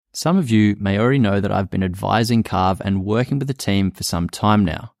Some of you may already know that I've been advising Carve and working with the team for some time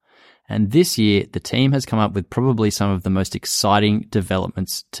now. And this year, the team has come up with probably some of the most exciting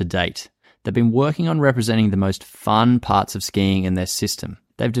developments to date. They've been working on representing the most fun parts of skiing in their system.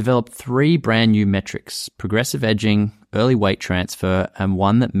 They've developed 3 brand new metrics: progressive edging, early weight transfer, and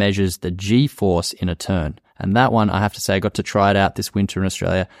one that measures the G-force in a turn. And that one, I have to say, I got to try it out this winter in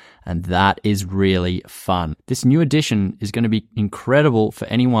Australia, and that is really fun. This new addition is going to be incredible for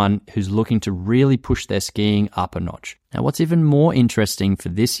anyone who's looking to really push their skiing up a notch. Now, what's even more interesting for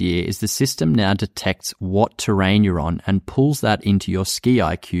this year is the system now detects what terrain you're on and pulls that into your Ski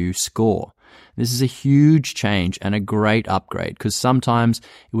IQ score. This is a huge change and a great upgrade, because sometimes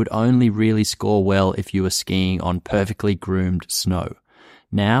it would only really score well if you were skiing on perfectly groomed snow.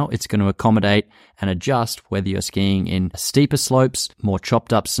 Now it's going to accommodate and adjust whether you're skiing in steeper slopes, more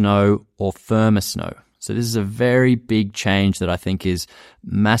chopped up snow, or firmer snow. So this is a very big change that I think is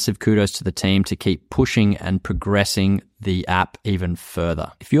massive kudos to the team to keep pushing and progressing the app even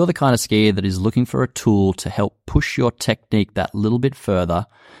further. If you're the kind of skier that is looking for a tool to help push your technique that little bit further,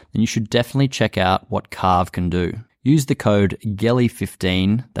 then you should definitely check out what Carve can do. Use the code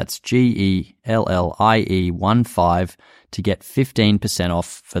GELLIE15, that's GELLIE15, to get 15%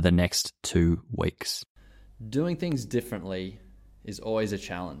 off for the next 2 weeks. Doing things differently is always a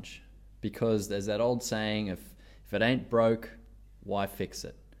challenge, because there's that old saying, if it ain't broke, why fix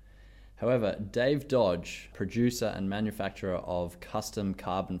it? However, Dave Dodge, producer and manufacturer of custom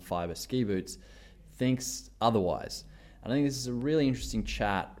carbon fiber ski boots, thinks otherwise. And I think this is a really interesting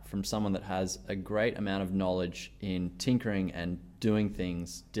chat from someone that has a great amount of knowledge in tinkering and doing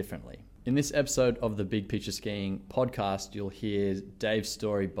things differently. In this episode of the Big Picture Skiing podcast, you'll hear Dave's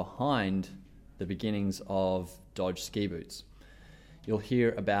story behind the beginnings of Dodge ski boots. You'll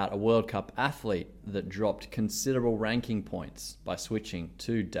hear about a World Cup athlete that dropped considerable ranking points by switching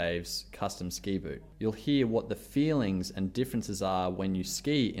to Dave's custom ski boot. You'll hear what the feelings and differences are when you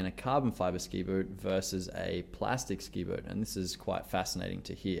ski in a carbon fiber ski boot versus a plastic ski boot, and this is quite fascinating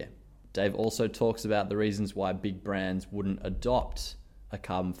to hear. Dave also talks about the reasons why big brands wouldn't adopt a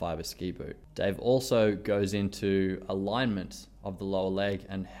carbon fiber ski boot. Dave also goes into alignment of the lower leg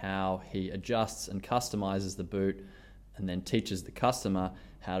and how he adjusts and customizes the boot, and then teaches the customer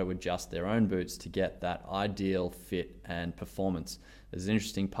how to adjust their own boots to get that ideal fit and performance. There's an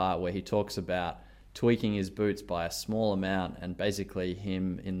interesting part where he talks about tweaking his boots by a small amount, and basically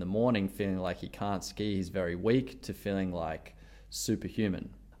him in the morning feeling like he can't ski, he's very weak, to feeling like superhuman.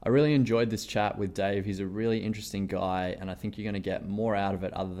 I really enjoyed this chat with Dave. He's a really interesting guy, and I think you're going to get more out of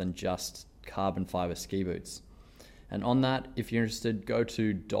it other than just carbon fiber ski boots. And on that, if you're interested, go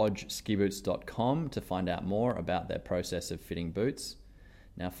to dodgeskiboots.com to find out more about their process of fitting boots.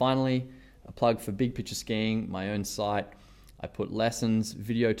 Now, finally, a plug for Big Picture Skiing, my own site. I put lessons,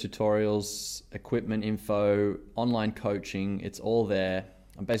 video tutorials, equipment info, online coaching. It's all there.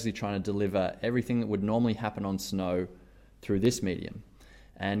 I'm basically trying to deliver everything that would normally happen on snow through this medium.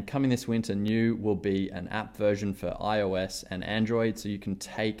 And coming this winter, new will be an app version for iOS and Android, so you can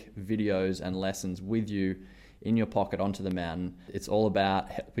take videos and lessons with you in your pocket onto the mountain. It's all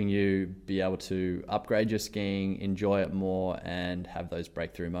about helping you be able to upgrade your skiing, enjoy it more, and have those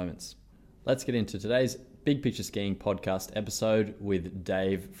breakthrough moments. Let's get into today's Big Picture Skiing podcast episode with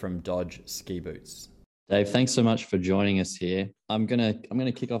Dave from Dodge Ski Boots. Dave, thanks so much for joining us here. I'm gonna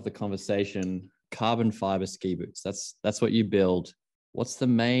kick off the conversation. Carbon fiber ski boots. That's what you build. What's the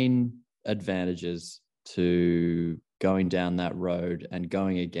main advantages to going down that road and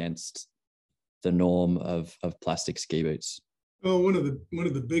going against the norm of plastic ski boots? Well, one of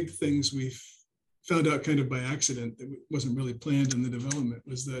the big things we've found out kind of by accident that wasn't really planned in the development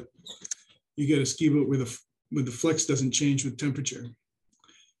was that you get a ski boot where the flex doesn't change with temperature.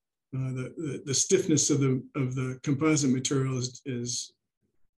 The stiffness of the composite material is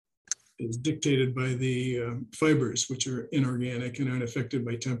dictated by the fibers, which are inorganic and aren't affected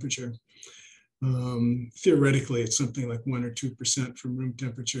by temperature. Theoretically, it's something like 1 or 2% from room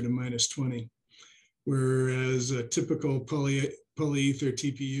temperature to -20. Whereas a typical polyether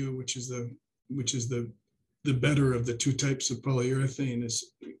TPU, which is the better of the two types of polyurethane,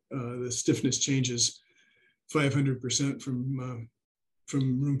 is the stiffness changes 500% from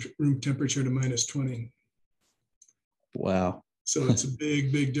room temperature to -20. Wow! So it's a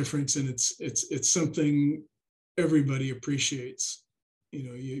big difference, and it's something everybody appreciates. You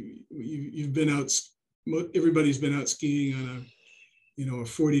know, you've been out. Everybody's been out skiing on a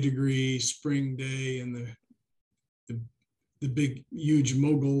 40-degree spring day, and the big huge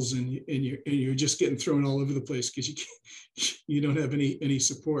moguls, and you're just getting thrown all over the place because you don't have any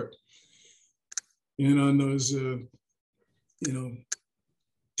support. And on those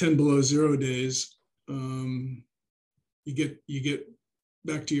 10 below zero days, you get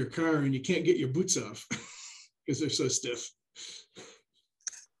back to your car and you can't get your boots off because they're so stiff.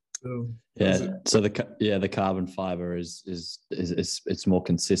 So the carbon fiber is it's more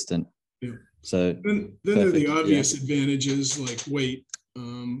consistent. Yeah. So then there are the obvious advantages like weight.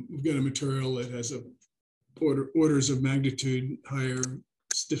 We've got a material that has a orders of magnitude higher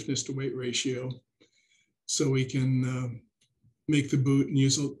stiffness to weight ratio, so we can make the boot and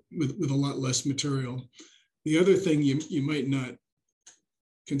use it with a lot less material. The other thing you might not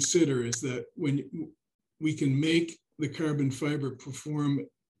consider is that when we can make the carbon fiber perform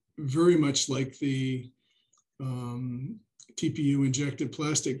very much like the TPU injected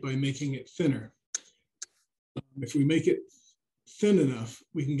plastic by making it thinner. If we make it thin enough,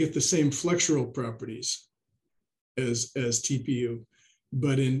 we can get the same flexural properties as TPU,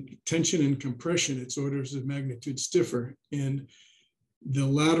 but in tension and compression, it's orders of magnitude stiffer. And the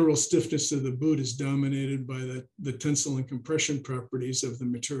lateral stiffness of the boot is dominated by the tensile and compression properties of the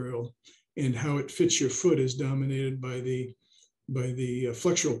material, and how it fits your foot is dominated by the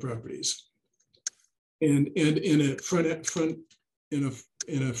flexural properties. And in a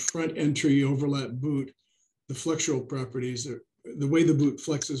front entry overlap boot, the flexural properties are the way the boot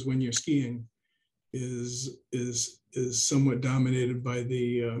flexes when you're skiing is somewhat dominated by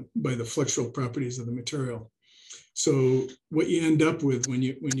the flexural properties of the material. So what you end up with when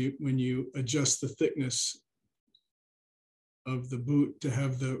you adjust the thickness of the boot to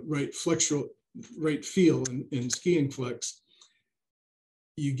have the right feel in skiing flex,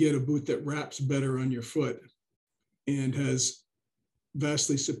 you get a boot that wraps better on your foot and has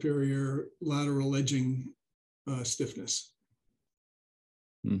vastly superior lateral edging stiffness.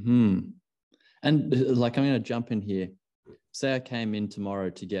 Mm-hmm. And like, I'm going to jump in here. Say I came in tomorrow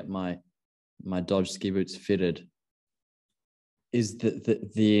to get my Dodge ski boots fitted. Is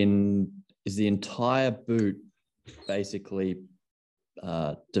the entire boot basically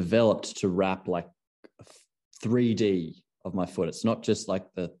developed to wrap like 3D of my foot? It's not just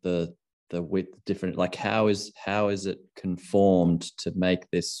like the width different. Like how is it conformed to make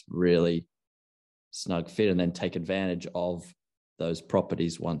this really snug fit and then take advantage of those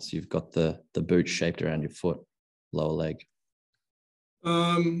properties once you've got the boot shaped around your foot, lower leg?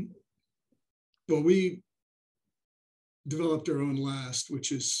 Well, we developed our own last,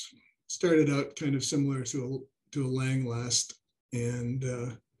 which is started out kind of similar to a Lang last, and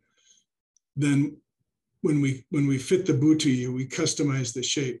then when we fit the boot to you, we customize the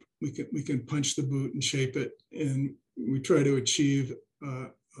shape. We can punch the boot and shape it, and we try to achieve a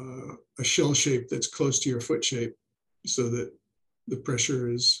shell shape that's close to your foot shape, so that the pressure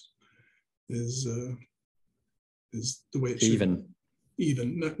is the way it should be.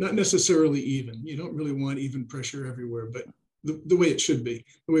 Even, not necessarily even. You don't really want even pressure everywhere, but the way it should be,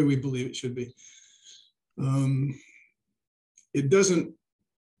 the way we believe it should be. It doesn't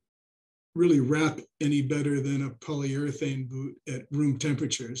really wrap any better than a polyurethane boot at room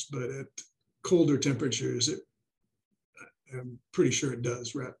temperatures, but at colder temperatures, I'm pretty sure it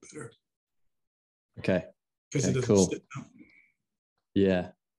does wrap better. Okay. Because it doesn't sit out. Yeah.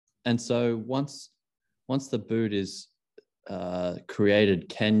 And so once the boot is created,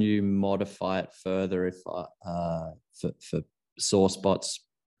 can you modify it further if for sore spots?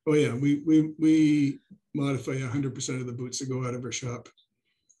 Oh yeah, we modify 100% of the boots that go out of our shop.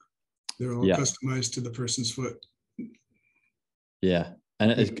 They're all customized to the person's foot. Yeah.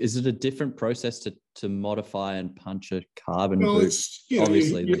 And is it a different process to modify and punch a carbon boot? It's,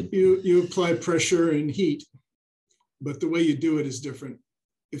 obviously you apply pressure and heat, but the way you do it is different.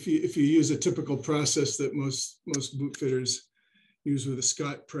 If you use a typical process that most boot fitters use with a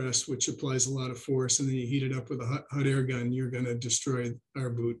Scott press, which applies a lot of force, and then you heat it up with a hot air gun, you're going to destroy our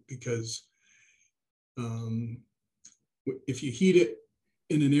boot, because if you heat it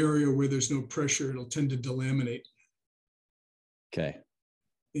in an area where there's no pressure, it'll tend to delaminate. Okay.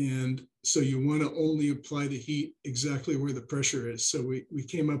 And so you want to only apply the heat exactly where the pressure is. So we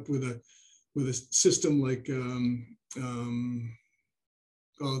came up with a system like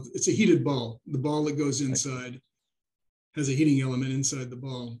it's a heated ball. The ball that goes inside has a heating element inside the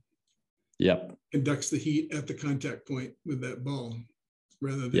ball. Yep. Conducts the heat at the contact point with that ball,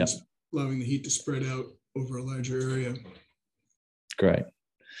 rather than allowing the heat to spread out over a larger area. Great.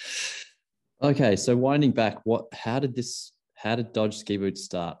 Okay, so winding back, how did Dodge ski boots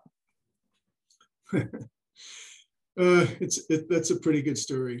start? That's a pretty good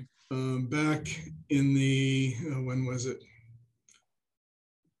story. Back in the when was it?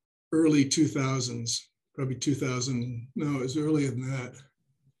 Early 2000s, probably 2000. No, it was earlier than that. I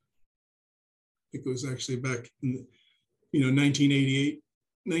think it was actually back in 1988.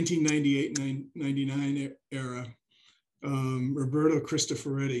 1998, 99 era. Roberto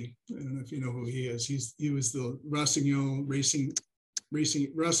Cristoforetti. I don't know if you know who he is. He was the Rossignol Rossignol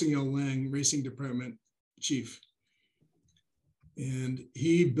Lang Racing Department chief, and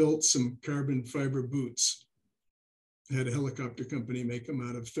he built some carbon fiber boots. Had a helicopter company make them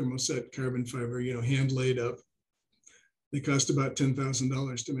out of thermoset carbon fiber, hand laid up. They cost about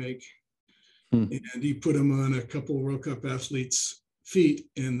 $10,000 to make, and he put them on a couple World Cup athletes' feet,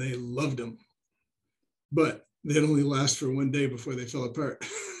 and they loved them, but they'd only last for one day before they fell apart.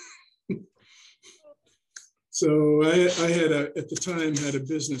 So I at the time had a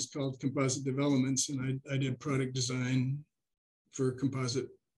business called Composite Developments, and I did product design for composite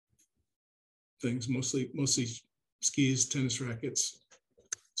things, mostly skis, tennis rackets,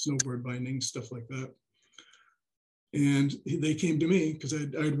 snowboard bindings, stuff like that. And they came to me because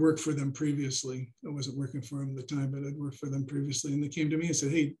I'd worked for them previously. I wasn't working for them at the time, but I'd worked for them previously. And they came to me and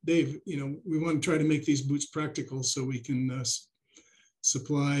said, "Hey, Dave, we want to try to make these boots practical so we can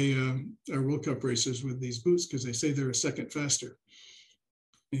supply our World Cup racers with these boots, because they say they're a second faster."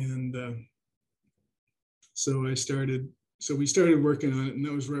 And so we started working on it, and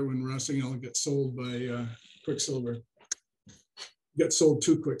that was right when Rossignol got sold by Quicksilver. Got sold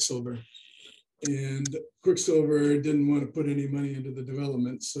to Quicksilver. And Quicksilver didn't want to put any money into the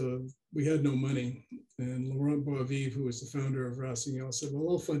development, so we had no money. And Laurent Boisvive, who was the founder of Rossignol, said, "Well,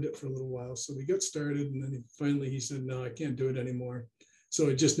 I'll fund it for a little while." So we got started, and then finally he said, "No, I can't do it anymore." So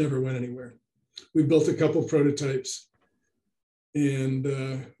it just never went anywhere. We built a couple prototypes, and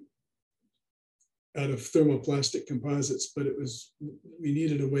out of thermoplastic composites, but we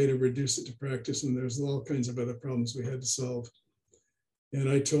needed a way to reduce it to practice, and there's all kinds of other problems we had to solve. And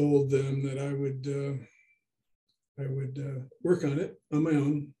I told them that I would work on it on my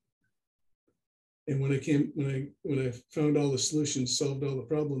own. And when I found all the solutions, solved all the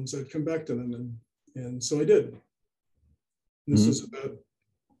problems, I'd come back to them, and so I did. And this was about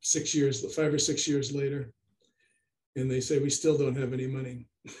 5 or 6 years later, and they say, "We still don't have any money."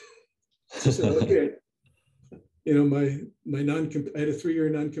 So I said, "Okay, I had a 3-year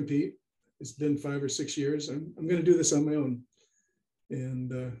non-compete. It's been 5 or 6 years. I'm going to do this on my own."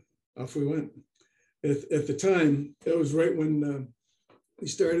 And off we went. At the time, that was right when we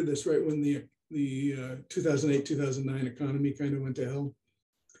started this, right when the 2008, 2009 economy kind of went to hell.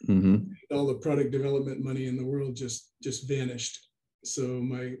 All the product development money in the world just vanished. So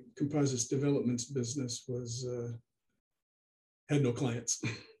my composites developments business had no clients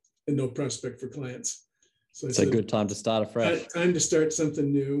and no prospect for clients. So it's a good time to start afresh. Time to start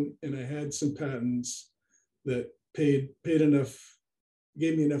something new. And I had some patents that paid enough,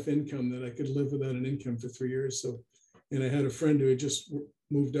 gave me enough income that I could live without an income for 3 years. And I had a friend who had just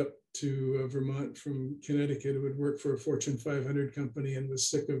moved up to Vermont from Connecticut, who had worked for a Fortune 500 company and was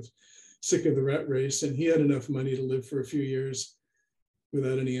sick of the rat race. And he had enough money to live for a few years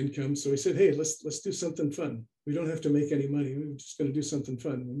without any income. So he said, "Hey, let's do something fun. We don't have to make any money. We're just going to do something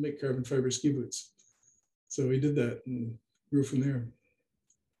fun. We'll make carbon fiber ski boots." So we did that and grew from there.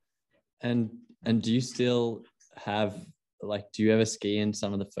 And do you still have, do you ever ski in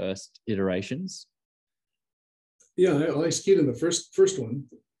some of the first iterations? Yeah, I skied in the first one,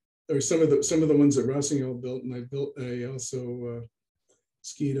 or some of the ones that Rossignol built, and I also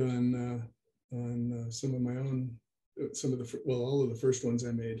skied on some of my own, all of the first ones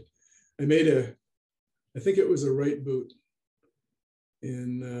I made. I made I think it was a Wright boot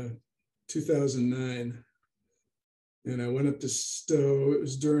in 2009. And I went up to Stowe. It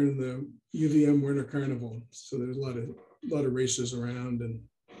was during the UVM Winter Carnival, so there's a lot of racers around, and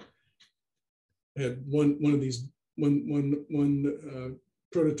I had one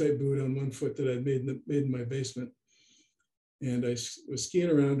prototype boot on one foot that I'd made in my basement, and I was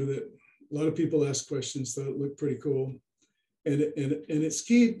skiing around with it. A lot of people asked questions, thought it looked pretty cool, and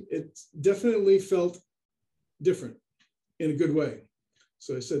it definitely felt different in a good way.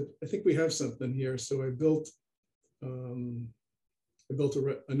 So I said, "I think we have something here." So I built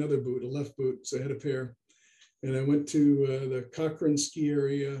another boot, a left boot. So I had a pair, and I went to the Cochrane ski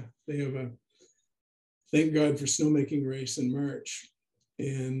area. They have a Thank God for Snowmaking race in March,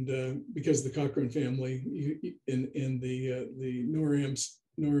 and because the Cochrane family in the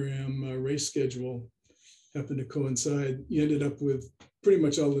NORAM race schedule happened to coincide, you ended up with pretty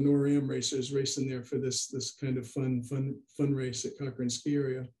much all the NORAM racers racing there for this kind of fun race at Cochrane ski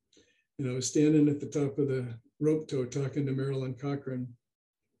area. And I was standing at the top of the rope tow talking to Marilyn Cochrane,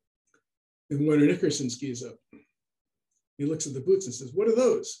 and Werner Nickerson skis up. He looks at the boots and says, "What are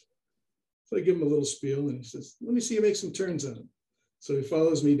those?" So I give him a little spiel, and he says, "Let me see you make some turns on them." So he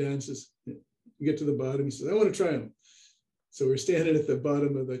follows me down and says, "You get to the bottom." He says, "I want to try them." So we're standing at the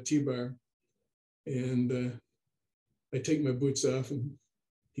bottom of the T-bar, and I take my boots off, and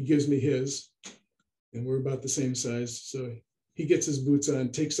he gives me his, and we're about the same size. So he gets his boots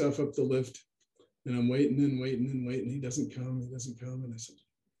on, takes off up the lift, and I'm waiting and waiting and waiting. He doesn't come. And I said,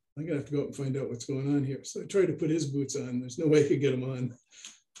 I'm gonna have to go up and find out what's going on here. So I tried to put his boots on. There's no way I could get them on.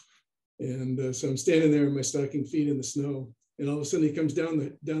 And so I'm standing there in my stocking feet in the snow, and all of a sudden he comes down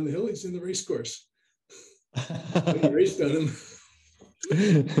the hill. He's in the race course. He raced on him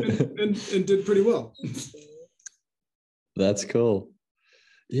and did pretty well. That's cool.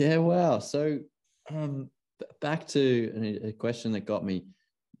 Yeah, wow. So back to a question that got me.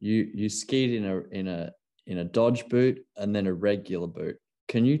 You skied in a Dodge boot and then a regular boot.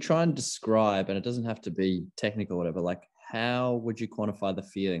 Can you try and describe, and it doesn't have to be technical or whatever, like how would you quantify the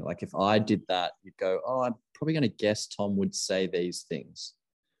feeling? Like if I did that, you'd go, oh, I'm probably going to guess Tom would say these things.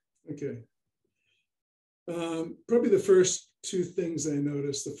 Okay. Probably the first two things I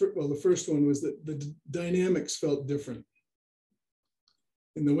noticed. The first one was that the dynamics felt different.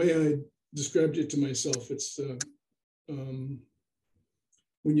 And the way I described it to myself, it's when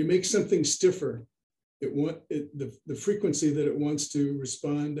you make something stiffer, the frequency that it wants to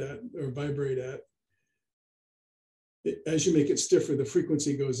respond at or vibrate at, as you make it stiffer, the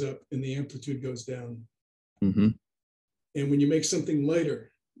frequency goes up and the amplitude goes down. Mm-hmm. And when you make something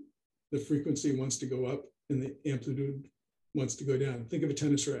lighter, the frequency wants to go up and the amplitude wants to go down. Think of a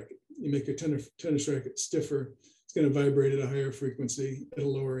tennis racket. You make a tennis racket stiffer, it's going to vibrate at a higher frequency at a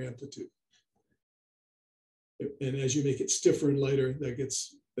lower amplitude. And as you make it stiffer and lighter, that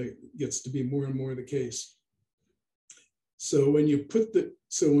gets to be more and more the case. So when you put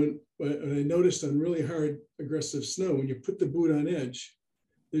when I noticed on really hard aggressive snow, when you put the boot on edge,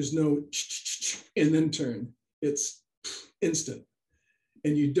 there's no and then turn. It's instant.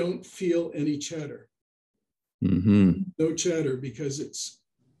 And you don't feel any chatter. Mm-hmm. No chatter, because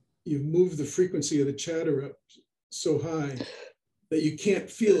you've moved the frequency of the chatter up so high that you can't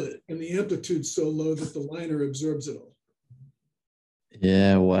feel it. And the amplitude's so low that the liner absorbs it all.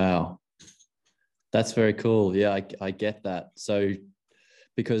 Yeah, wow. That's very cool. Yeah, I get that. So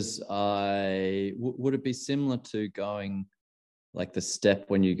because would it be similar to going like the step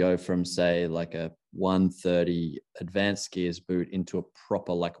when you go from, say, like a 130 advanced skiers boot into a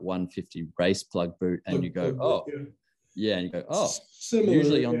proper like 150 race plug boot, and you go, oh, yeah, and you go, oh, similar,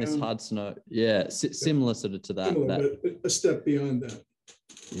 usually on this hard snow, similar sort of to that. Similar, but a step beyond that.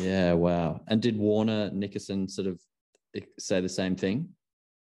 Yeah, wow. And did Warner Nickerson sort of say the same thing?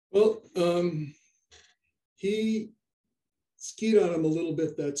 Well, he skied on him a little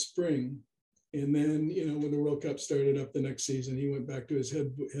bit that spring. And then, when the World Cup started up the next season, he went back to his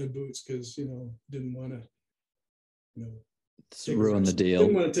head boots because, didn't want to, ruin the deal.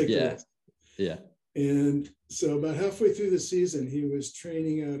 Didn't want to take the risk. Yeah. And so about halfway through the season, he was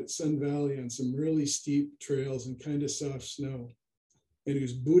training out at Sun Valley on some really steep trails and kind of soft snow. And he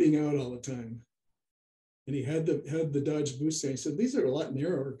was booting out all the time. And he had the Dodge boots there. He said, these are a lot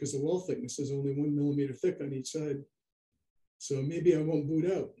narrower because the wall thickness is only 1 millimeter thick on each side. So maybe I won't boot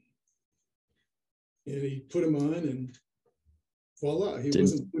out. And he put them on, and voila, he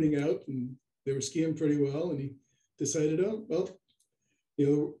wasn't booting out, and they were skiing pretty well. And he decided, oh,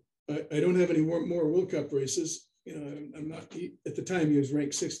 well, I don't have any more World Cup races. I'm not, at the time he was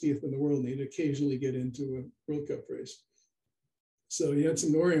ranked 60th in the world, and he'd occasionally get into a World Cup race. So he had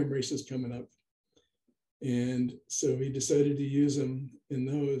some NORAM races coming up. And so he decided to use them in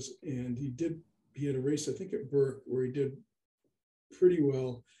those. And he had a race, I think at Burke, where he did pretty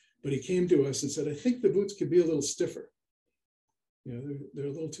well. But he came to us and said, I think the boots could be a little stiffer. They're a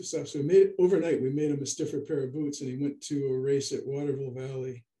little too soft. So overnight, we made him a stiffer pair of boots, and he went to a race at Waterville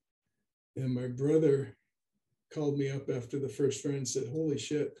Valley. And my brother called me up after the first run and said, holy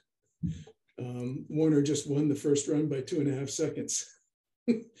shit, Warner just won the first run by 2.5 seconds.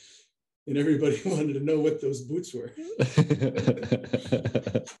 And everybody wanted to know what those boots were.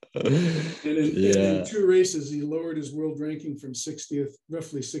 And in 2 races, he lowered his world ranking from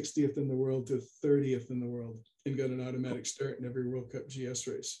roughly 60th in the world to 30th in the world, and got an automatic start in every World Cup GS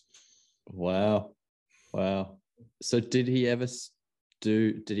race. Wow. So did he ever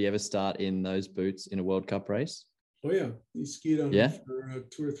start in those boots in a World Cup race? Oh yeah, he skied on them for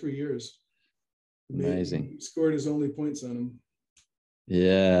 2 or 3 years. Amazing. He scored his only points on them.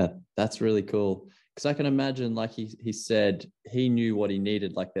 Yeah, that's really cool. Because I can imagine, like he said, he knew what he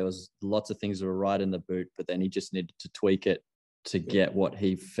needed. Like there was lots of things that were right in the boot, but then he just needed to tweak it to get what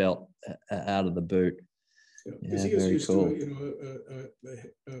he felt out of the boot. Because he was used to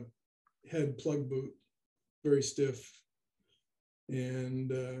a head plug boot, very stiff, and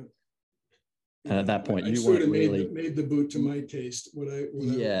And at that point, I you sort weren't of really. made the boot to my taste,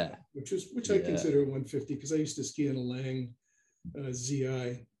 Yeah. which I consider a 150, because I used to ski in a Lang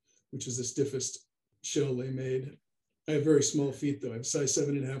ZI, which is the stiffest shell they made. I have very small feet though. I'm size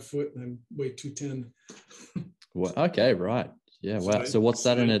 7.5 foot and I'm weight 210. Well, okay, right. Yeah. Wow. So what's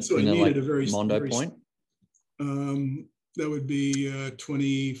that in So I a needed like a very Mondo point? That would be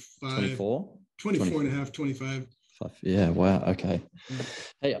 25, 24? 24 and a half, 25. Yeah. Wow. Okay.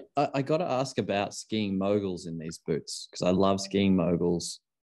 Hey, I got to ask about skiing moguls in these boots, because I love skiing moguls.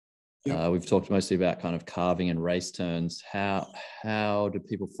 Yep. We've talked mostly about kind of carving and race turns. How do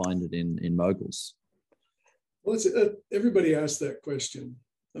people find it in moguls? Well, everybody asks that question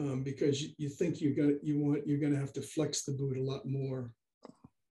because you think you're going to have to flex the boot a lot more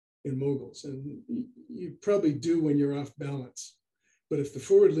in moguls, and you probably do when you're off balance. But if the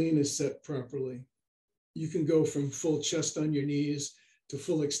forward lean is set properly, you can go from full chest on your knees to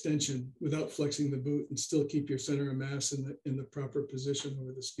full extension without flexing the boot and still keep your center of mass in the proper position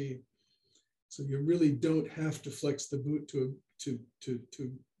over the ski. So you really don't have to flex the boot to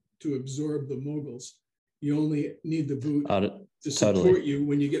absorb the moguls. You only need the boot to support you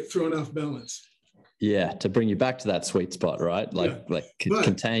when you get thrown off balance. Yeah, to bring you back to that sweet spot, right?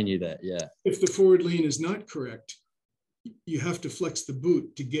 Contain you there. Yeah. If the forward lean is not correct, you have to flex the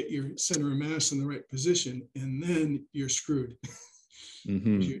boot to get your center of mass in the right position, and then you're screwed.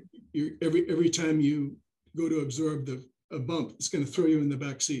 Mm-hmm. Every time you go to absorb a bump, it's going to throw you in the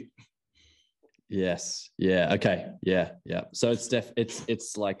back seat. Yes. Yeah. Okay. Yeah. Yeah. So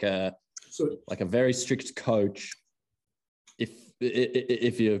it's like a very strict coach.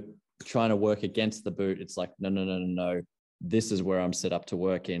 If you're trying to work against the boot, it's like no. This is where I'm set up to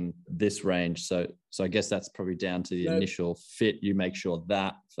work in this range. So I guess that's probably down to the initial fit. You make sure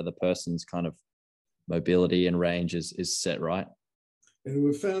that for the person's kind of mobility and range is set right. And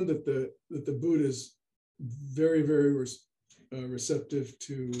we've found that the boot is very, very receptive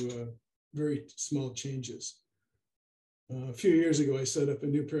to very small changes. A few years ago, I set up a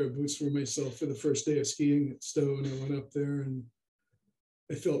new pair of boots for myself for the first day of skiing at Stowe, and I went up there and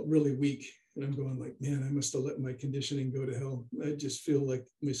I felt really weak. And I'm going like, man, I must have let my conditioning go to hell. I just feel like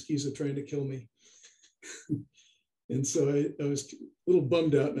my skis are trying to kill me. And so I was a little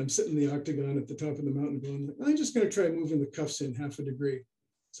bummed out, and I'm sitting in the octagon at the top of the mountain going, I'm just going to try moving the cuffs in 1/2 degree.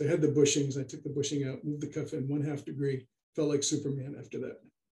 So I had the bushings. I took the bushing out, moved the cuff in 1/2 degree. Felt like Superman after that.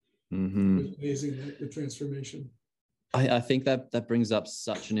 Mm-hmm. It was amazing, the transformation. I think that brings up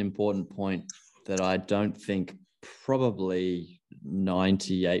such an important point that I don't think probably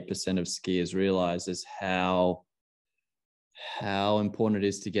 98% of skiers realize is how important it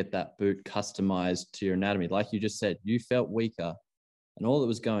is to get that boot customized to your anatomy. Like you just said, you felt weaker, and all that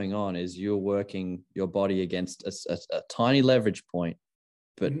was going on is you're working your body against a tiny leverage point,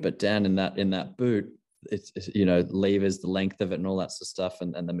 but down in that boot, it's levers, the length of it and all that sort of stuff,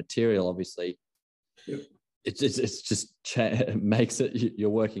 and the material obviously. Yep. It's just makes it you're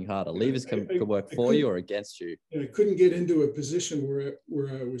working harder. Levers can work for you or against you. And I couldn't get into a position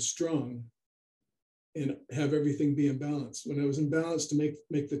where I was strong and have everything be in balance. When I was in balance to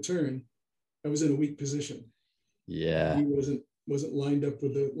make the turn, I was in a weak position. Yeah, he wasn't lined up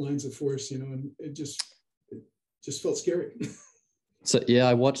with the lines of force, and it just felt scary. So yeah,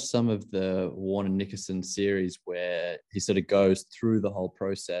 I watched some of the Warner Nickerson series where he sort of goes through the whole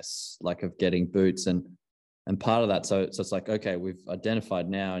process, like of getting boots and part of that. So it's like, okay, we've identified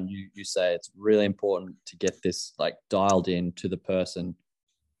now, and you say it's really important to get this like dialed in to the person.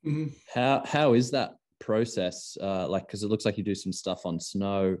 Mm-hmm. How is that process? Because it looks like you do some stuff on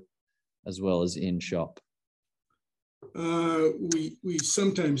snow as well as in shop. We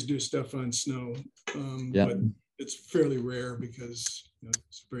sometimes do stuff on snow, but it's fairly rare because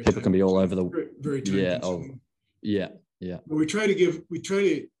it's very people can be all over the very time yeah. But we try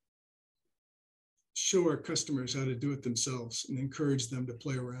to show our customers how to do it themselves and encourage them to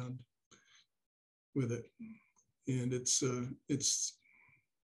play around with it. And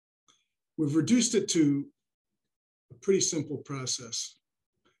we've reduced it to a pretty simple process.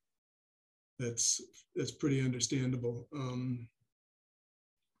 That's pretty understandable.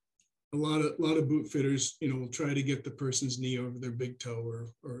 A lot of boot fitters, will try to get the person's knee over their big toe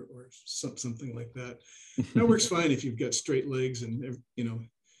or something like that. That works fine if you've got straight legs and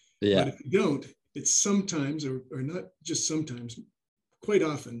Yeah. But if you don't, it's sometimes or not just sometimes, quite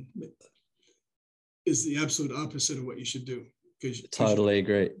often is the absolute opposite of what you should do. Totally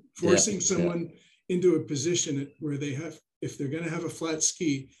agree. Forcing someone into a position where if they're going to have a flat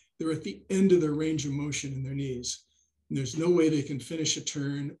ski, they're at the end of their range of motion in their knees. And there's no way they can finish a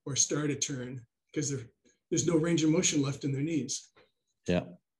turn or start a turn because there's no range of motion left in their knees. Yeah.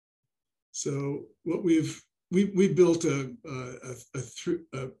 So what we built a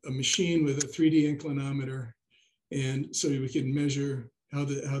machine with a 3D inclinometer, and so we could measure how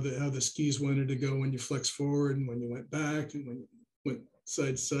the skis wanted to go when you flex forward and when you went back and when you went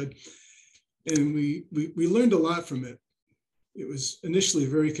side to side. And we learned a lot from it. It was initially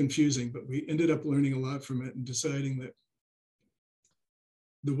very confusing, but we ended up learning a lot from it and deciding that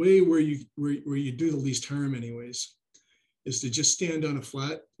the way where you do the least harm anyways is to just stand on a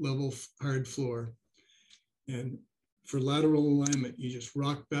flat, level, hard floor. And for lateral alignment, you just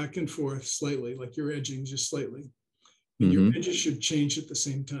rock back and forth slightly, like you're edging just slightly. And your edges should change at the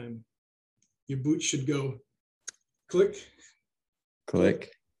same time. Your boot should go click,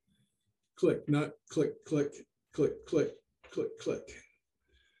 click, click, not click, click, click, click, click, click.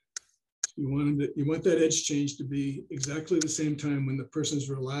 You want that edge change to be exactly the same time when the person's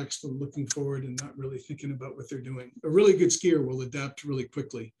relaxed and looking forward and not really thinking about what they're doing. A really good skier will adapt really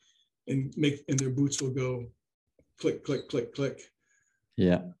quickly and their boots will go click, click, click, click.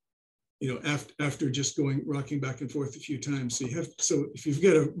 Yeah. You know, after just rocking back and forth a few times. So if you've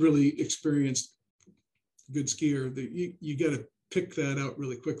got a really experienced good skier, you got to pick that out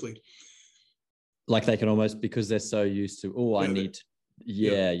really quickly. Like they can almost, because they're so used to,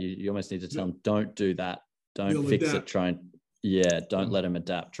 you almost need to tell them, don't do that. Don't fix adapt. It. Don't let them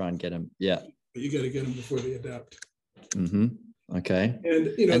adapt. Try and get them. Yeah. But you got to get them before they adapt. Okay.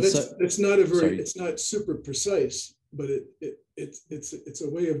 And you know, that's not it's not super precise, but it's a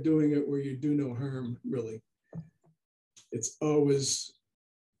way of doing it where you do no harm, really. It's always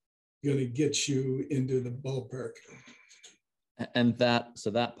going to get you into the ballpark. And that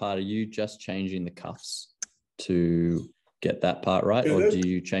part, are you just changing the cuffs to get that part right, or do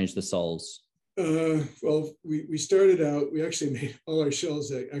you change the soles? Well, we started out, we actually made all our shells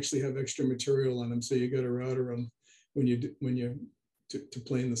that actually have extra material on them, so you got to router them when you to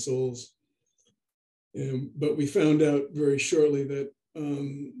plane the soles. But we found out very shortly that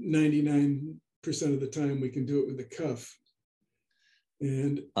 99% of the time we can do it with the cuff.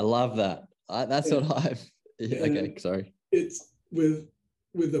 And I love that. That's what I've. Okay, sorry. It's with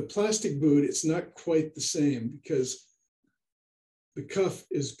a plastic boot, it's not quite the same because the cuff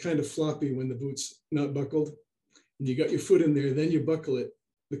is kind of floppy when the boot's not buckled. And you got your foot in there, then you buckle it.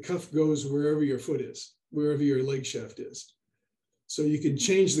 The cuff goes wherever your foot is, wherever your leg shaft is. So you can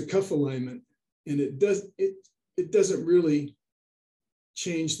change the cuff alignment, and it doesn't really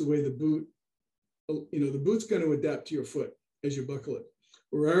change the way the boot, the boot's going to adapt to your foot as you buckle it.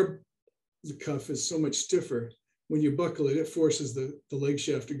 Where the cuff is so much stiffer, when you buckle it, it forces the leg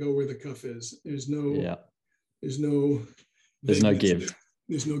shaft to go where the cuff is. There's no give.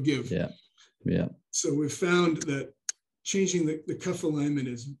 There's no give. Yeah. So we've found that changing the cuff alignment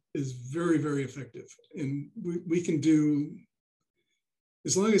is very, very effective. And we can do,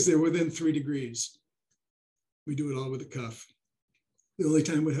 as long as they're within 3 degrees, we do it all with the cuff. The only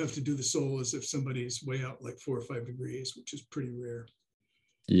time we'd have to do the sole is if somebody's way out like 4 or 5 degrees, which is pretty rare.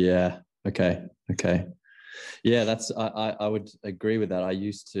 Yeah. Okay. Yeah, I would agree with that. I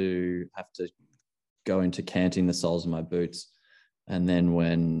used to have to go into canting the soles of my boots. And then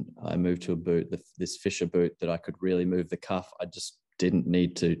when I moved to a boot, this Fisher boot that I could really move the cuff, I just didn't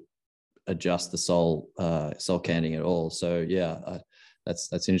need to adjust the sole canting at all. So yeah,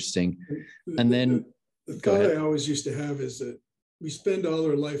 that's interesting. And then the thought I always used to have is that we spend all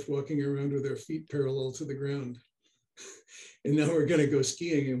our life walking around with our feet parallel to the ground. And now we're going to go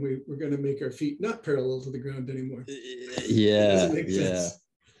skiing and we're going to make our feet not parallel to the ground anymore. Yeah.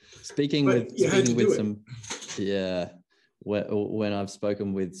 Speaking with some, when I've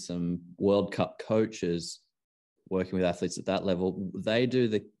spoken with some World Cup coaches working with athletes at that level, they do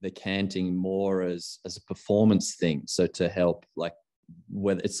the canting more as a performance thing. So to help, like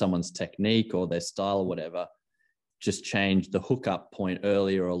whether it's someone's technique or their style or whatever, just change the hookup point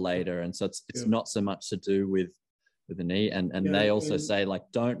earlier or later. And so it's not so much to do with the knee. And they also say, like,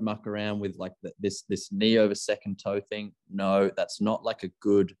 don't muck around with like this knee over second toe thing. No, that's not like a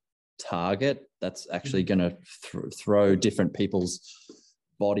good target. That's actually going to throw different people's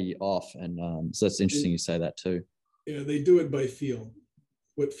body off. And so it's interesting you say that too. Yeah, they do it by feel,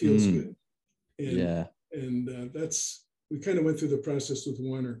 what feels good. And we kind of went through the process with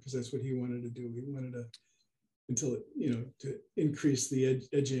Warner because that's what he wanted to do. He wanted to increase the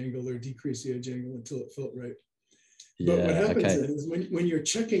edge angle or decrease the edge angle until it felt right. But what happens is when you're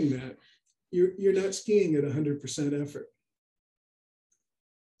checking that, you're not skiing at 100% effort.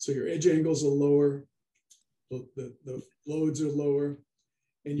 So your edge angles are lower, the loads are lower,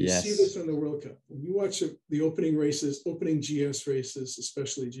 and you see this on the World Cup. When you watch the opening GS races,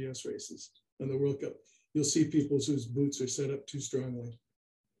 especially GS races on the World Cup, you'll see people whose boots are set up too strongly.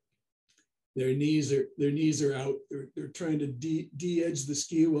 Their knees are out. They're trying to de-edge the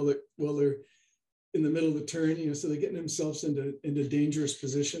ski while they're in the middle of the turn, so they're getting themselves into dangerous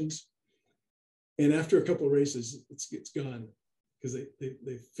positions. And after a couple of races, it's gone because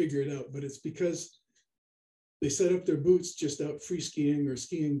they figure it out. But it's because they set up their boots just out free skiing or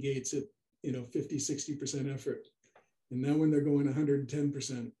skiing gates at 50, 60% effort. And now when they're going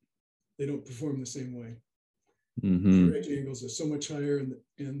 110%, they don't perform the same way. Mm-hmm. Their edge angles are so much higher,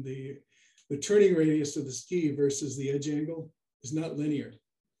 and the turning radius of the ski versus the edge angle is not linear.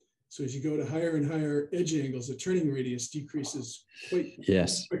 So as you go to higher and higher edge angles, the turning radius decreases quite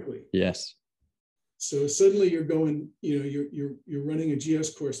quickly. Yes. So suddenly you're going, you're running a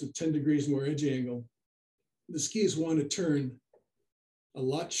GS course with 10 degrees more edge angle. The skis want to turn a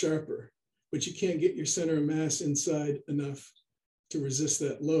lot sharper, but you can't get your center of mass inside enough to resist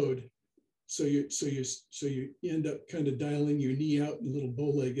that load. So you end up kind of dialing your knee out a little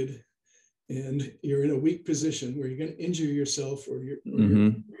bow-legged, and you're in a weak position where you're going to injure yourself, or you're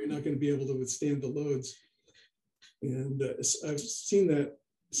not going to be able to withstand the loads. And I've seen that.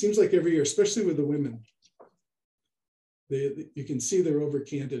 It seems like every year, especially with the women, you can see they're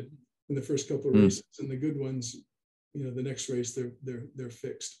overcanted in the first couple of races, and the good ones, the next race they're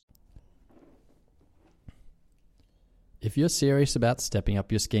fixed. If you're serious about stepping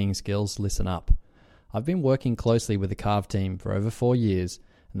up your skiing skills, listen up. I've been working closely with the Carve team for over 4 years,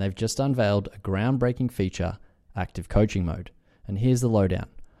 and they've just unveiled a groundbreaking feature, Active Coaching Mode. And here's the lowdown.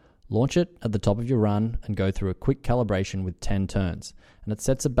 Launch it at the top of your run and go through a quick calibration with 10 turns, and it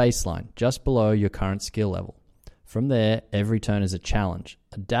sets a baseline just below your current skill level. From there, every turn is a challenge,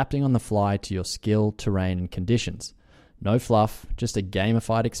 adapting on the fly to your skill, terrain, and conditions. No fluff, just a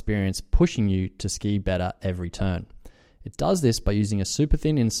gamified experience pushing you to ski better every turn. It does this by using a super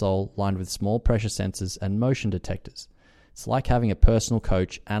thin insole lined with small pressure sensors and motion detectors. It's like having a personal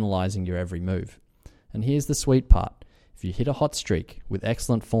coach analyzing your every move. And here's the sweet part. If you hit a hot streak with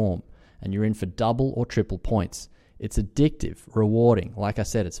excellent form and you're in for double or triple points, it's addictive, rewarding. Like I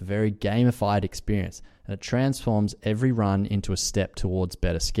said, it's a very gamified experience, and it transforms every run into a step towards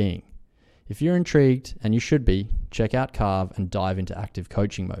better skiing. If you're intrigued, and you should be, check out Carve and dive into Active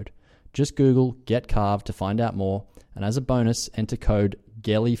Coaching Mode. Just Google Get Carve to find out more, and as a bonus, enter code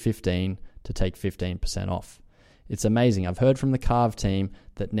GELLY15 to take 15% off. It's amazing. I've heard from the Carve team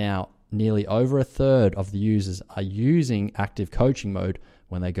that now nearly over a third of the users are using Active Coaching Mode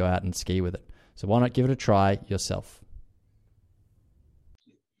when they go out and ski with it. So why not give it a try yourself?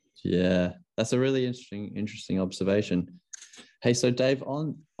 Yeah, that's a really interesting observation. Hey, so Dave,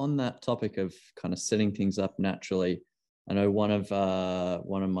 on that topic of kind of setting things up naturally, I know one of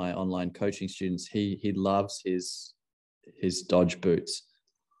my online coaching students, he loves his Dodge boots,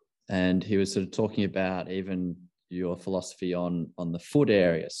 and he was sort of talking about even your philosophy on the foot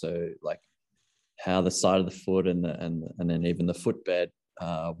area. So like how the side of the foot and then even the footbed,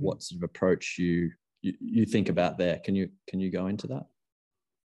 what sort of approach you think about there. Can you go into that?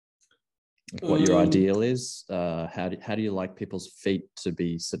 Like what your ideal is? How do you like people's feet to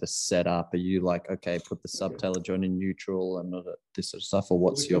be sort of set up? Are you like, okay, put the subtalar joint in neutral and not this sort of stuff, or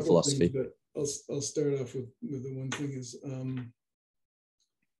what's your philosophy? Things, but I'll start off with the one thing is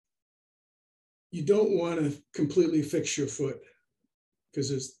you don't want to completely fix your foot, because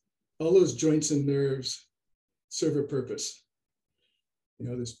there's all those joints and nerves serve a purpose.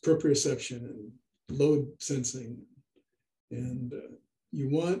 There's proprioception and load sensing, and you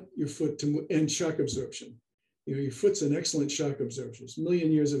want your foot to, and shock absorption. Your foot's an excellent shock absorption. It's millions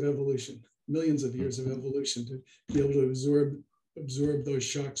of years of evolution to be able to absorb those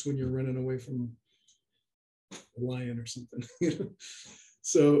shocks when you're running away from a lion or something.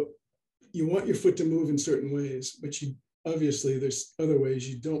 So you want your foot to move in certain ways, but obviously there's other ways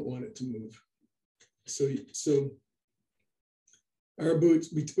you don't want it to move. So our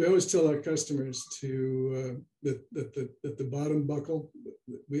boots, we always tell our customers to that the bottom buckle,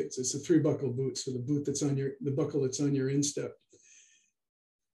 it's a 3-buckle boot. So the buckle that's on your instep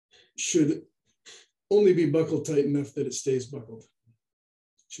should only be buckled tight enough that it stays buckled.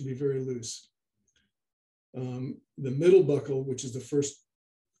 It should be very loose. The middle buckle, which is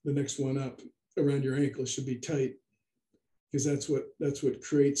the next one up around your ankle, should be tight, because that's what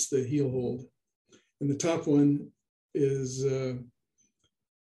creates the heel hold. And the top one is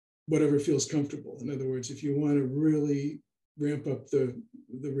whatever feels comfortable. In other words, if you want to really ramp up the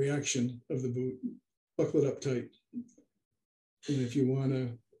reaction of the boot, buckle it up tight. And if you want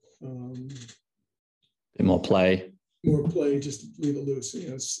to more play, just leave it loose.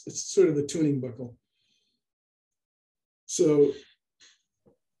 It's sort of the tuning buckle. So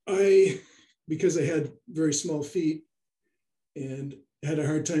because I had very small feet, and had a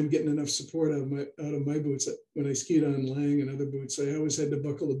hard time getting enough support out of my boots. When I skied on Lang and other boots, I always had to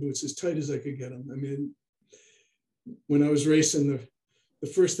buckle the boots as tight as I could get them. I mean, when I was racing, the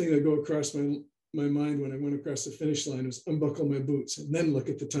first thing that go across my mind when I went across the finish line was unbuckle my boots and then look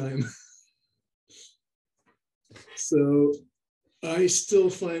at the time. So I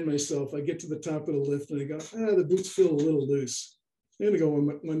still find myself, I get to the top of the lift and I go, the boots feel a little loose. I'm going to go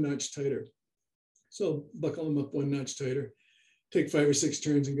one notch tighter. So buckle them up one notch tighter, take 5 or 6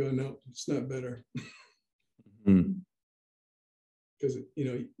 turns and go, no, it's not better. Because,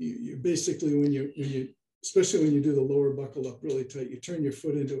 you basically, when you, especially when you do the lower buckle up really tight, you turn your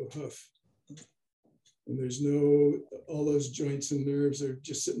foot into a huff. And there's all those joints and nerves are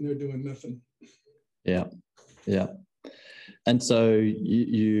just sitting there doing nothing. Yeah. Yeah. And so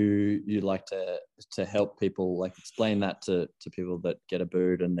you like to help people, like explain that to people that get a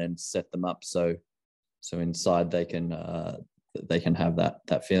boot and then set them up so inside they can have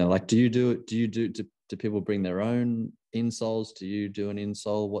that feeling. Like, do people bring their own insoles? Do you do an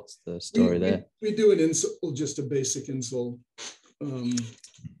insole? What's the story there? We do an insole, just a basic insole,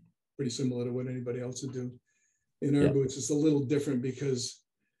 pretty similar to what anybody else would do. In our boots, it's a little different because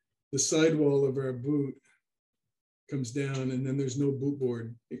the sidewall of our boot comes down and then there's no boot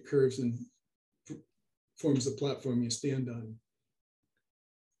board. It curves and forms the platform you stand on.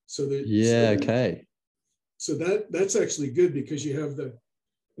 So So that's actually good because you have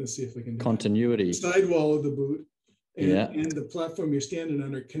let's see if we can do continuity. The sidewall of the boot and the platform you're standing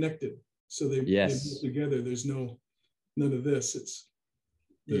on are connected. So they move together. There's none of this. It's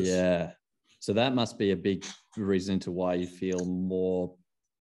this. Yeah. So that must be a big reason to why you feel more,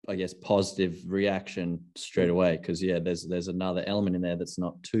 I guess, positive reaction straight away. Because there's another element in there that's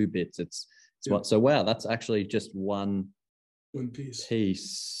not 2 bits. It's what. So wow, that's actually just one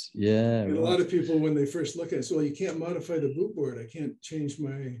piece. Yeah. And a lot of people, when they first look at it, say, well, you can't modify the boot board. I can't change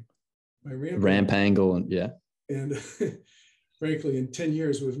my ramp angle. And frankly, in 10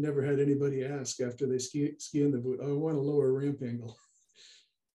 years, we've never had anybody ask after they ski in the boot, I want a lower ramp angle.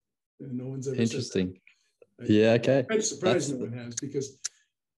 And no one's ever interesting. Said that. Okay. I'm kind of surprised no one has, because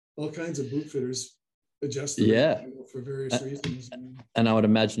all kinds of boot fitters adjust for various reasons. And I would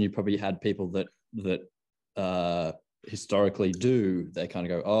imagine you probably had people that historically they kind of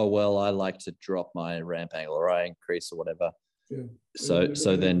go, oh, well, I like to drop my ramp angle or I increase or whatever. Yeah.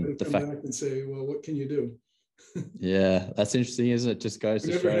 So then the fact back and say, well, what can you do? Yeah, that's interesting, isn't it? Just goes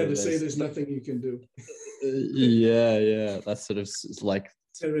to show. Never had to say there's nothing you can do. Yeah. That's sort of like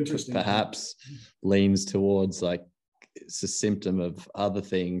kind of interesting. Perhaps leans towards like it's a symptom of other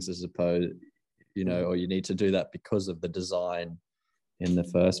things as opposed, or you need to do that because of the design in the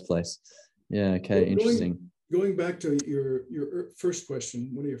first place. Yeah. Okay. Well, interesting. Going back to your first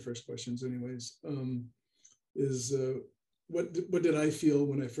question, one of your first questions, anyways, is what did I feel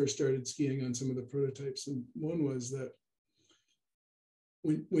when I first started skiing on some of the prototypes? And one was that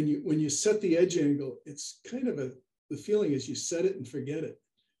when you set the edge angle, it's kind of the feeling is you set it and forget it,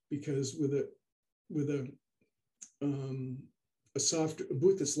 because with a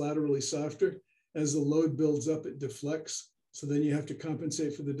boot that's laterally softer, as the load builds up, it deflects. So then you have to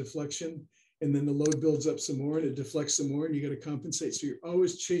compensate for the deflection, and then the load builds up some more and it deflects some more, and you got to compensate. So you're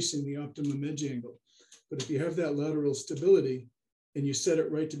always chasing the optimum edge angle. But if you have that lateral stability and you set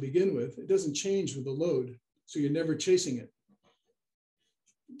it right to begin with, it doesn't change with the load. So you're never chasing it.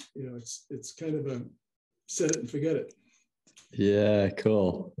 It's kind of a set it and forget it. Yeah,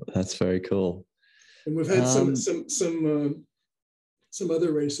 cool. That's very cool. And we've had some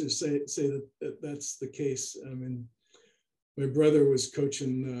other racers say that that's the case. I mean, my brother was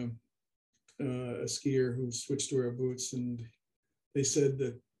coaching a skier who switched to our boots, and they said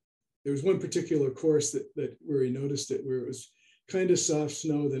that there was one particular course that where he noticed it, where it was kind of soft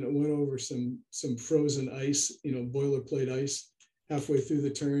snow, then it went over some frozen ice, boilerplate ice halfway through the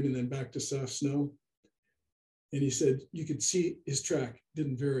turn, and then back to soft snow. And he said you could see his track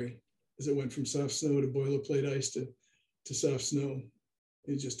didn't vary as it went from soft snow to boilerplate ice to soft snow.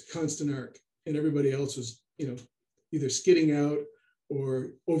 It's just a constant arc, and everybody else was either skidding out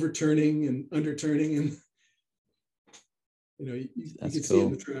or overturning and underturning, and you could see it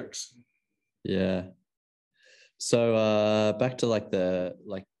in the tracks. Yeah. So back to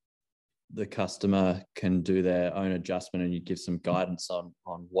the customer can do their own adjustment, and you give some guidance on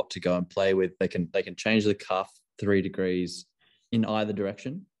what to go and play with. They can change the cuff 3 degrees in either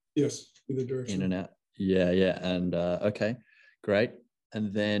direction. Yes, either direction. In and out. Yeah. And okay, great.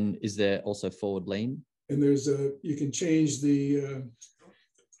 And then is there also forward lean? And there's you can change the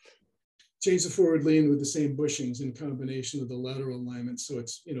forward lean with the same bushings in combination with the lateral alignment. So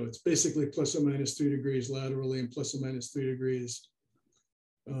it's basically plus or minus 3 degrees laterally and plus or minus 3 degrees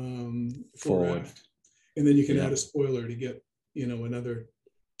fore aft. And then you can Yeah. add a spoiler to get, another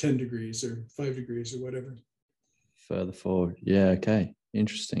 10 degrees or 5 degrees or whatever. Further forward. Yeah. Okay.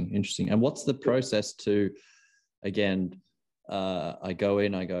 Interesting. And what's the process to, again, I go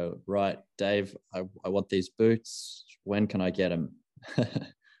in, I go, right, Dave, I want these boots. When can I get them?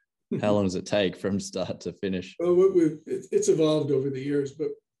 How long does it take from start to finish? Well, it's evolved over the years, but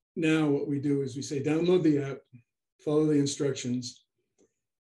now what we do is we say, download the app, follow the instructions.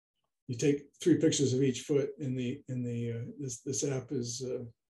 You take 3 pictures of each foot this app is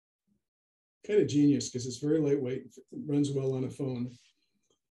kind of genius because it's very lightweight, it runs well on a phone,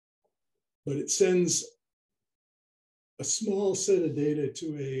 but it sends a small set of data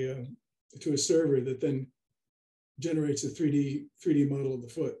to a server that then generates a 3D model of the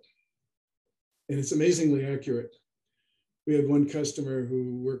foot. And it's amazingly accurate. We had one customer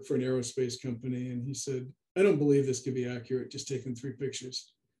who worked for an aerospace company, and he said, I don't believe this could be accurate, just taking 3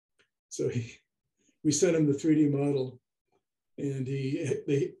 pictures. So we sent him the 3D model, and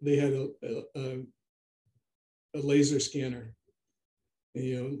they had a laser scanner.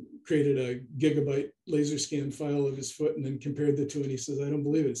 And, created a gigabyte laser scan file of his foot and then compared the two, and he says, I don't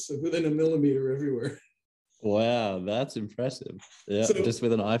believe it. So within a millimeter everywhere. Wow, that's impressive. Yeah, so, just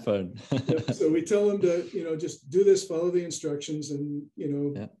with an iPhone. So we tell them to, just do this, follow the instructions, and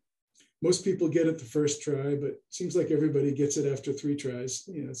most people get it the first try, but it seems like everybody gets it after 3 tries.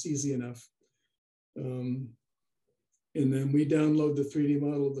 It's easy enough. And then we download the 3D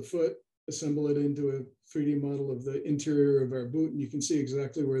model of the foot, assemble it into a 3D model of the interior of our boot, and you can see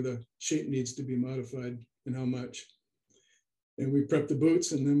exactly where the shape needs to be modified and how much. And we prep the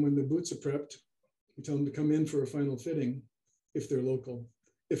boots, and then when the boots are prepped, we tell them to come in for a final fitting if they're local.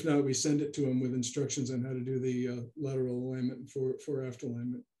 If not, we send it to them with instructions on how to do the lateral alignment and fore aft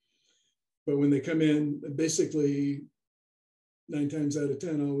alignment. But when they come in, basically 9 times out of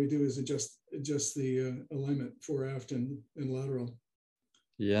 10, all we do is adjust the alignment fore aft and lateral.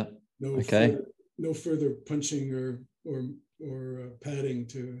 Yeah. Okay. No further punching or padding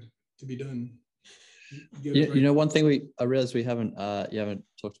to be done. One thing I realized you haven't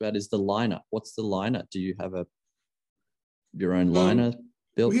talked about is the liner. What's the liner? Do you have your own liner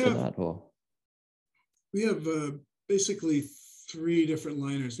built for that, or? We have basically 3 different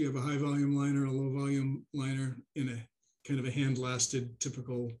liners. We have a high volume liner, a low volume liner, and a kind of a hand lasted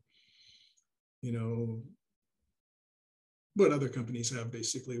typical, what other companies have,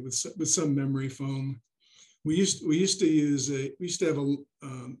 basically with some memory foam. We used to have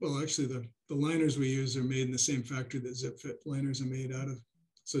the liners we use are made in the same factory that ZipFit liners are made out of.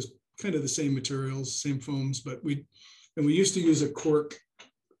 So it's kind of the same materials, same foams, but we used to use a cork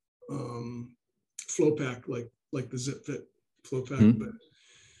flow pack like the ZipFit flow pack, but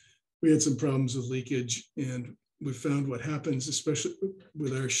we had some problems with leakage, and we found what happens, especially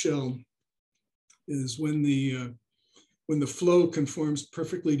with our shell, is when the flow conforms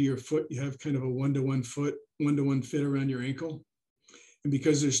perfectly to your foot, you have kind of a 1-to-1 fit around your ankle. And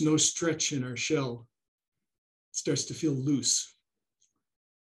because there's no stretch in our shell, it starts to feel loose.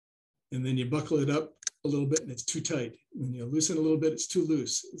 And then you buckle it up a little bit and it's too tight. When you loosen a little bit, it's too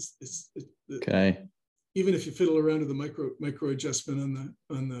loose. Okay. Even if you fiddle around with the micro adjustment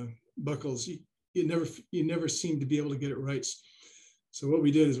on the buckles, you never seem to be able to get it right. So what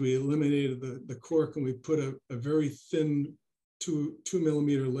we did is we eliminated the cork, and we put a very thin 2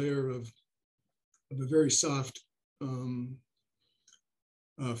 millimeter layer of a very soft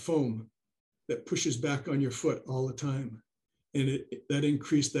foam that pushes back on your foot all the time. And that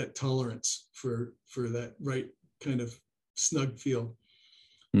increased that tolerance for that right kind of snug feel.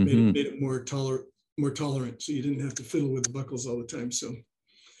 Made it more tolerant, so you didn't have to fiddle with the buckles all the time. So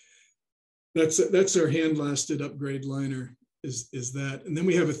that's our hand lasted upgrade liner. Is that, and then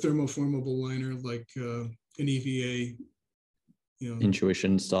we have a thermoformable liner like an EVA,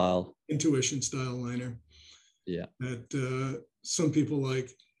 intuition style liner. Yeah, that some people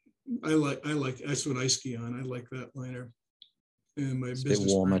like. I like that's what I ski on. I like that liner. And my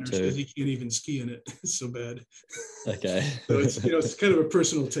business partner says he can't even ski in it. It's so bad. Okay. So it's it's kind of a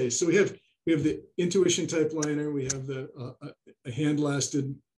personal taste. So we have the intuition type liner. We have a hand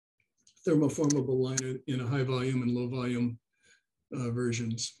lasted thermoformable liner in a high volume and low volume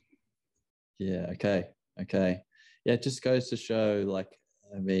versions. Yeah. Okay. Yeah, it just goes to show,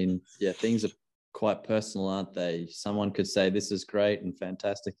 things are quite personal, aren't they? Someone could say this is great and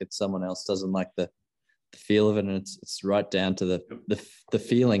fantastic, and someone else doesn't like the feel of it, and it's right down to the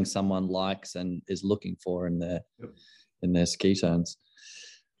feeling someone likes and is looking for in their ski tones.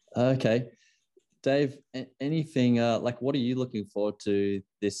 Okay, Dave, anything what are you looking forward to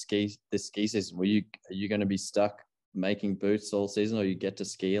this ski season? Are you going to be stuck making boots all season, or you get to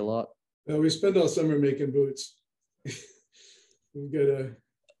ski a lot? We spend all summer making boots. We've got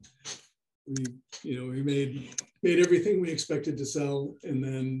we made everything we expected to sell, and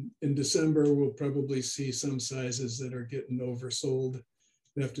then in December we'll probably see some sizes that are getting oversold.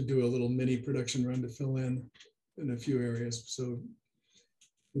 We have to do a little mini production run to fill in a few areas. So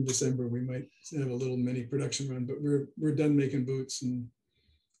in December we might have a little mini production run, but we're done making boots, and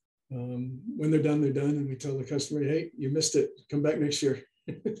when they're done, and we tell the customer, hey, you missed it, come back next year.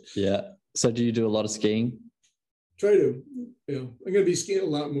 Yeah. So do you do a lot of skiing? Try to. I'm going to be skiing a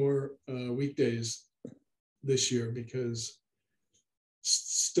lot more weekdays this year, because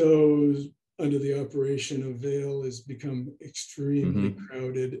Stowe, under the operation of Vail, has become extremely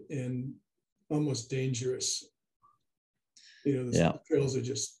crowded and almost dangerous. The trails are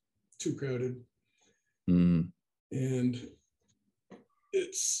just too crowded. And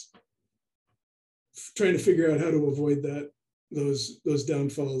it's trying to figure out how to avoid that. Those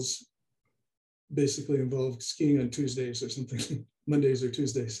downfalls basically involve skiing on Tuesdays or something, Mondays or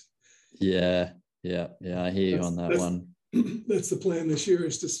Tuesdays. Yeah. I hear you on that one. That's the plan this year,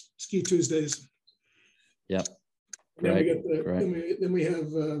 is to ski Tuesdays. Yep. Great. Then we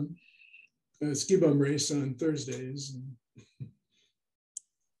have a ski bum race on Thursdays.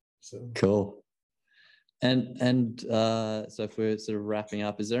 So cool. And so if we're sort of wrapping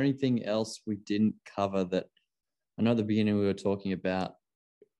up, is there anything else we didn't cover that? I know at the beginning we were talking about,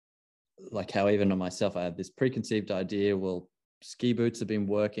 like, how even on myself, I had this preconceived idea, well, ski boots have been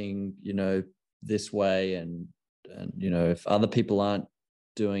working, this way, and if other people aren't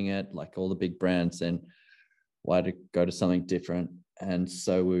doing it, like all the big brands, then why to go to something different? And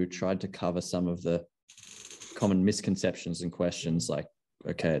so we tried to cover some of the common misconceptions and questions, like,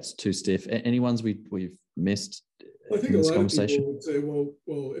 okay, it's too stiff. Any ones we've missed? I think a lot of people would say, well,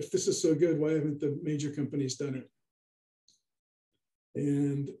 if this is so good, why haven't the major companies done it?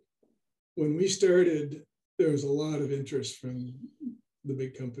 And when we started, there was a lot of interest from the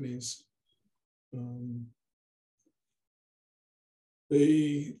big companies.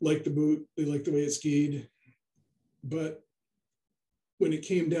 They liked the boot, they liked the way it skied, but when it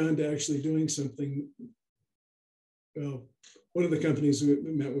came down to actually doing something, well, one of the companies we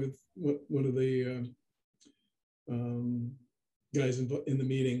met with, one of the guys in the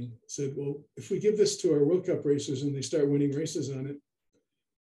meeting said, well, if we give this to our World Cup racers and they start winning races on it,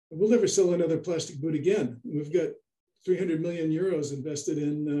 we'll never sell another plastic boot again. We've got 300 million euros invested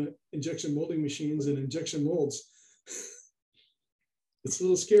in injection molding machines and injection molds. It's a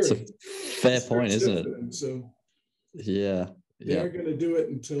little scary. It's a fair point, isn't it? So yeah, they aren't going to do it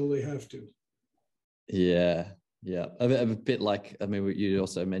until they have to. Yeah. A bit like, I mean, you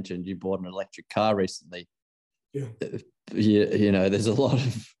also mentioned you bought an electric car recently. Yeah. There's a lot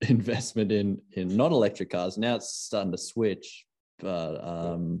of investment in non-electric cars. Now it's starting to switch. But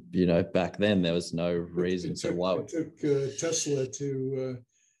back then there was no reason. It took Tesla to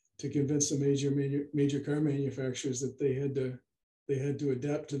convince the major car manufacturers that they had to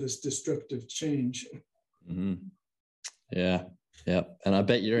adapt to this disruptive change. Mm-hmm. Yeah, and I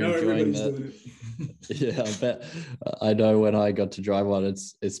bet you're enjoying that. Yeah, I bet. I know when I got to drive one,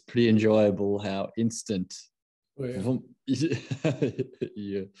 it's pretty enjoyable how instant. Oh,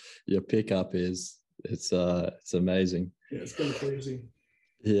 yeah. your pickup is. It's amazing. Yeah, it's kind of crazy.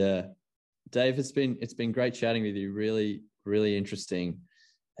 Yeah, Dave, it's been great chatting with you. Really, really interesting,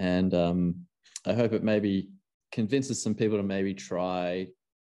 and I hope it maybe convinces some people to maybe try,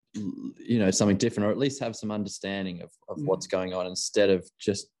 something different, or at least have some understanding of what's going on, instead of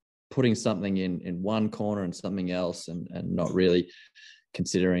just putting something in one corner and something else, and not really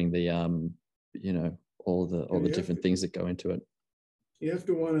considering the all the different things that go into it. You have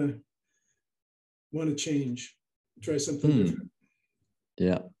to want to change, try something different.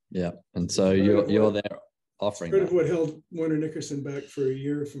 Yeah. And so you're there offering part of what held Warner Nickerson back for a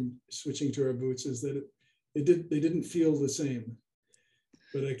year from switching to our boots is that they didn't feel the same.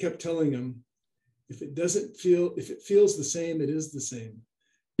 But I kept telling him, if it feels the same, it is the same.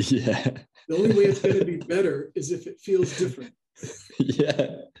 Yeah. The only way it's going to be better is if it feels different.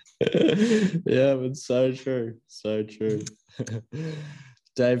 Yeah. Yeah, but so true. So true.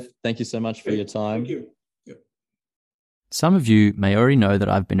 Dave, thank you so much for your time. Thank you. Yep. Some of you may already know that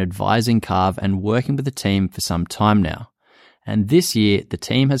I've been advising Carve and working with the team for some time now. And this year, the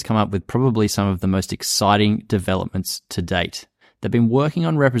team has come up with probably some of the most exciting developments to date. They've been working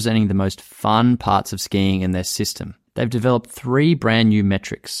on representing the most fun parts of skiing in their system. They've developed 3 brand new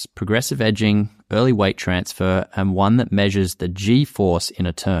metrics: progressive edging, early weight transfer, and one that measures the G-force in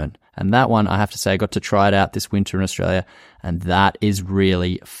a turn. And that one, I have to say, I got to try it out this winter in Australia, and that is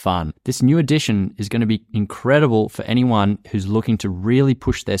really fun. This new edition is going to be incredible for anyone who's looking to really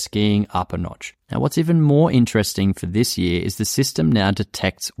push their skiing up a notch. Now, what's even more interesting for this year is the system now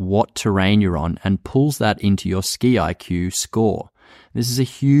detects what terrain you're on and pulls that into your Ski IQ score. This is a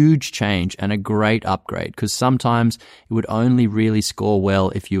huge change and a great upgrade, because sometimes it would only really score well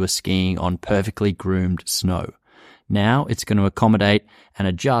if you were skiing on perfectly groomed snow. Now it's going to accommodate and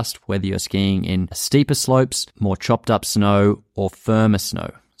adjust whether you're skiing in steeper slopes, more chopped up snow, or firmer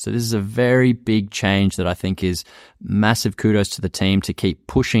snow. So this is a very big change that I think is massive kudos to the team to keep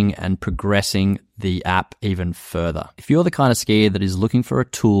pushing and progressing the app even further. If you're the kind of skier that is looking for a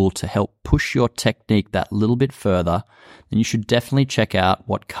tool to help push your technique that little bit further, then you should definitely check out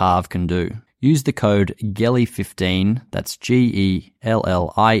what Carve can do. Use the code GELLIE15, that's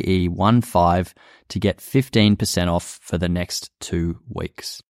GELLIE15, to get 15% off for the next 2 weeks.